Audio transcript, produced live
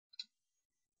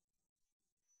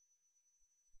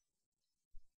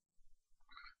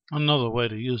Another way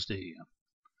to use the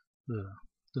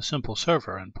simple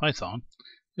server in Python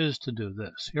is to do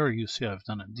this. Here you see I've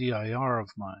done a dir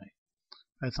of my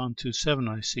Python 2.7.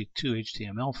 I see two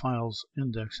HTML files,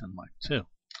 index and lec2.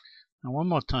 Now one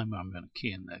more time I'm going to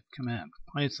key in that command,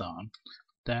 Python-m,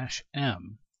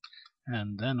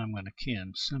 and then I'm going to key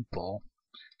in simple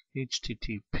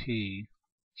HTTP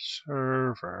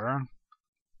server,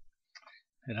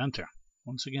 hit enter.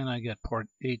 Once again I get port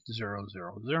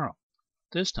 8000.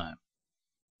 This time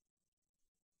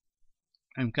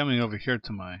I'm coming over here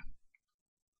to my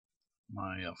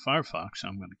Firefox.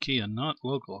 I'm going to key in not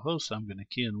localhost, I'm going to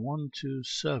key in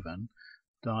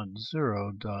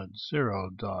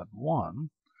 127.0.0.1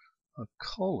 a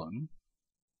colon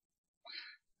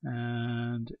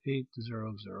and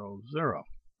 8000.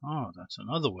 Oh, that's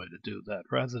another way to do that.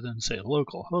 Rather than say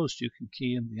localhost, you can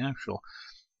key in the actual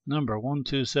number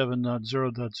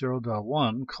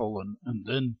 127.0.0.1 colon and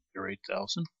then your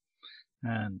 8000,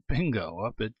 and bingo,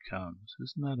 up it comes.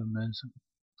 Isn't that amazing?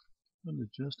 Isn't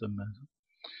it just amazing?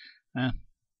 And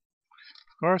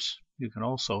of course, you can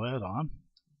also add on.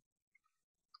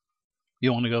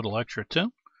 You want to go to lecture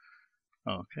 2?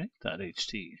 Okay,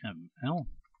 .html,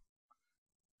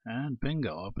 and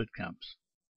bingo, up it comes.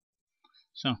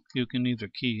 So you can either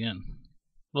key in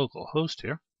localhost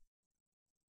here,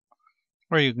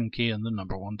 or you can key in the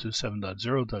number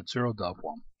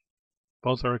 127.0.0.1.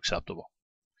 Both are acceptable.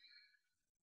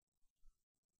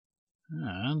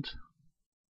 And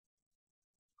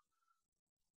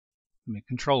let me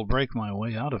control break my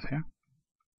way out of here.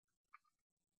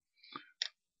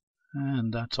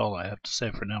 And that's all I have to say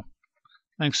for now.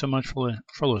 Thanks so much for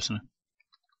listening.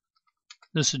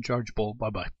 This is George Boole.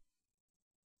 Bye-bye.